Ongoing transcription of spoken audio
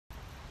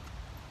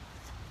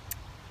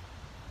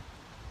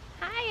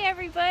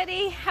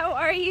everybody, how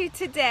are you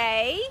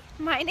today?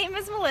 My name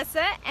is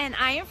Melissa and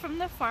I am from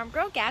the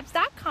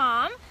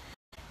farmgirlgabs.com.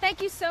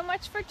 Thank you so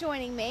much for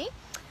joining me.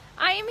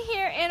 I am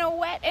here in a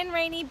wet and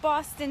rainy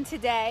Boston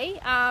today.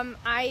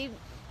 I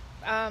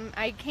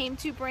came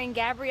to bring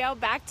Gabrielle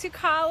back to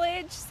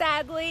college,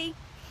 sadly.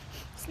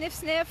 Sniff,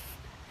 sniff.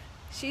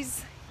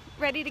 She's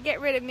ready to get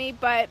rid of me,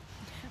 but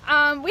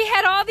we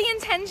had all the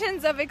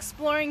intentions of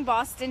exploring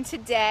Boston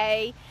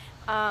today.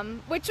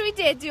 Which we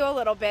did do a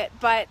little bit,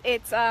 but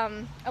it's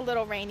a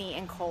little rainy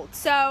and cold.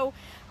 So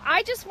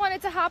I just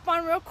wanted to hop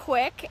on real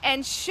quick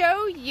and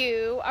show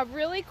you a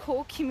really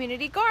cool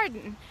community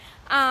garden.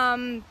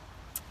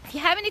 If you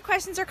have any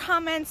questions or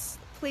comments,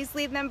 please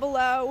leave them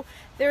below.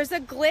 There's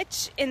a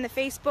glitch in the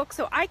Facebook,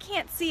 so I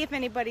can't see if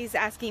anybody's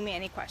asking me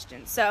any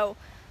questions. So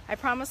I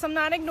promise I'm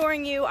not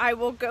ignoring you. I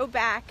will go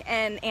back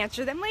and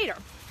answer them later.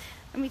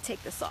 Let me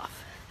take this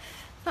off.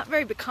 It's not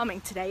very becoming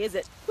today, is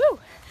it? Woo!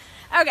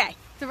 Okay.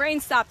 The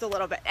rain stopped a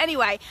little bit.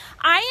 Anyway,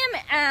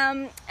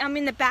 I'm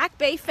in the Back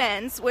Bay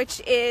Fens,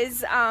 which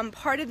is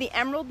part of the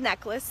Emerald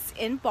Necklace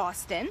in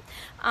Boston.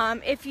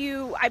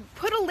 I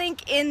put a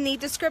link in the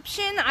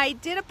description. I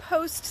did a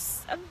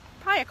post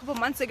probably a couple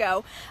months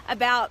ago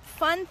about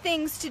fun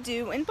things to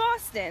do in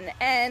Boston,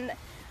 and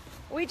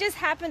we just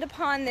happened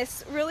upon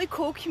this really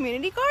cool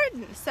community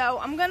garden. So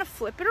I'm gonna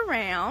flip it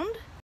around.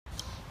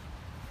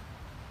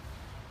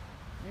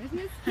 There's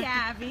Miss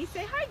Gabby.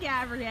 Say hi,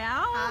 Gabrielle.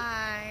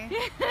 Hi.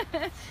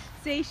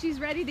 See, she's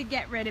ready to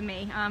get rid of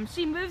me.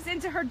 She moves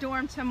into her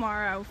dorm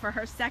tomorrow for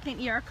her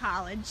second year of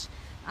college.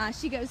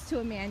 She goes to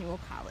Emmanuel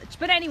College.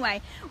 But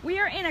anyway, we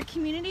are in a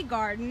community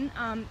garden.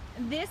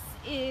 This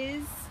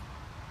is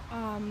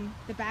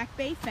the Back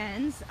Bay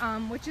Fens,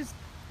 which is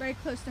very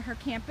close to her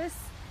campus.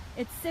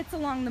 It sits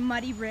along the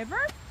Muddy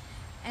River,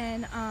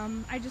 and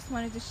I just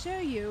wanted to show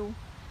you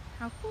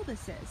how cool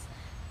this is.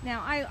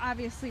 Now,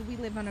 obviously we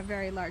live on a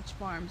very large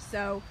farm,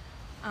 so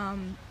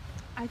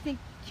I think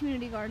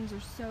community gardens are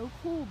so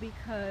cool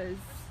because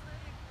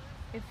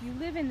if you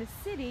live in the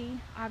city,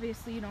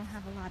 obviously you don't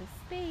have a lot of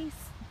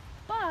space,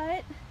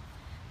 but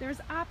there's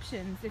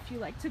options if you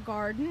like to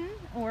garden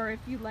or if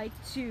you like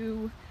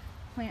to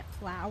plant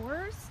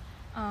flowers.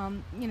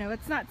 You know,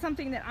 it's not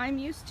something that I'm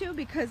used to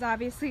because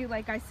obviously,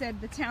 like I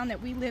said, the town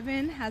that we live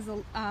in has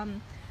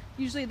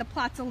usually the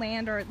plots of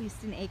land are at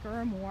least an acre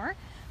or more.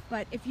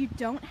 But if you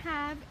don't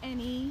have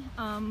any,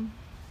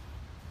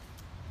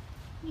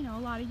 you know, a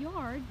lot of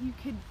yard, you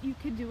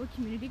could do a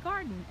community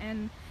garden,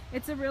 and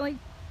it's a really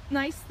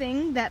nice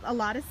thing that a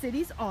lot of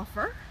cities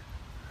offer.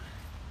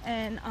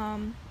 And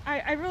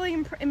I really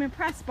am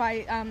impressed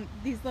by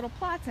these little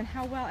plots and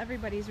how well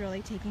everybody's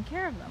really taking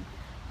care of them.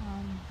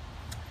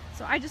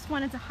 So I just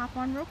wanted to hop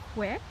on real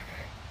quick.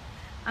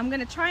 I'm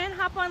gonna try and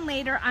hop on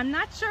later. I'm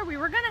not sure. We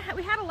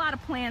had a lot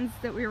of plans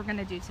that we were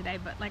gonna do today,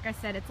 but like I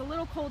said, it's a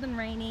little cold and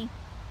rainy.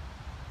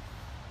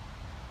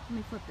 Let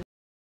me flip this.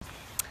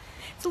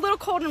 It's a little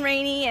cold and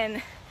rainy,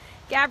 and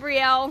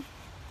Gabrielle,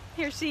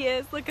 here she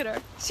is, look at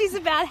her. She's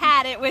about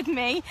had it with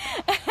me.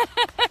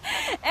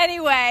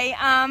 Anyway,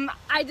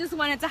 I just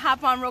wanted to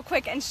hop on real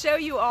quick and show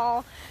you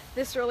all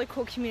this really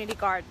cool community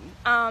garden.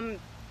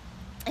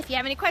 If you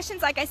have any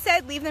questions, like I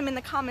said, leave them in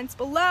the comments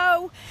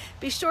below.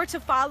 Be sure to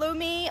follow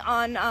me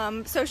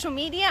on social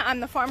media. I'm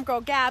the Farm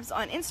Girl Gabs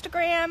on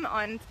Instagram,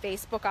 on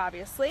Facebook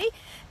obviously,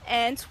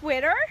 and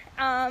Twitter.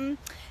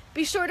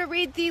 Be sure to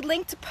read the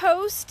linked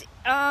post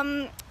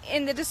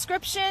in the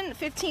description,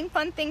 15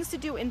 fun things to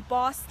do in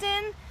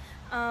Boston.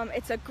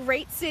 It's a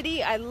great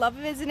city. I love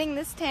visiting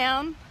this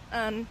town.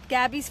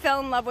 Gabby's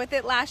fell in love with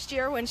it last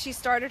year when she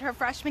started her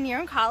freshman year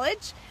in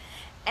college.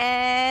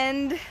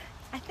 And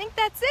I think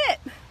that's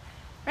it.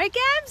 Right,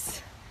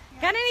 Gabs?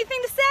 Yeah. Got anything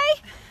to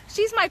say?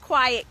 She's my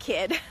quiet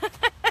kid.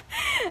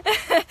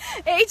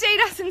 AJ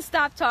doesn't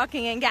stop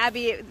talking, and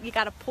Gabby, you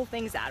gotta pull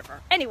things out of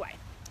her. Anyway,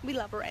 we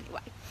love her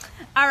anyway.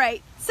 All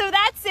right, so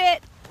that's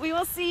it. We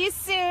will see you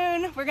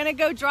soon. We're gonna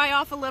go dry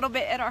off a little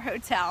bit at our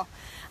hotel.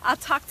 I'll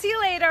talk to you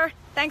later.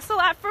 Thanks a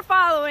lot for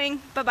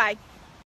following. Bye-bye.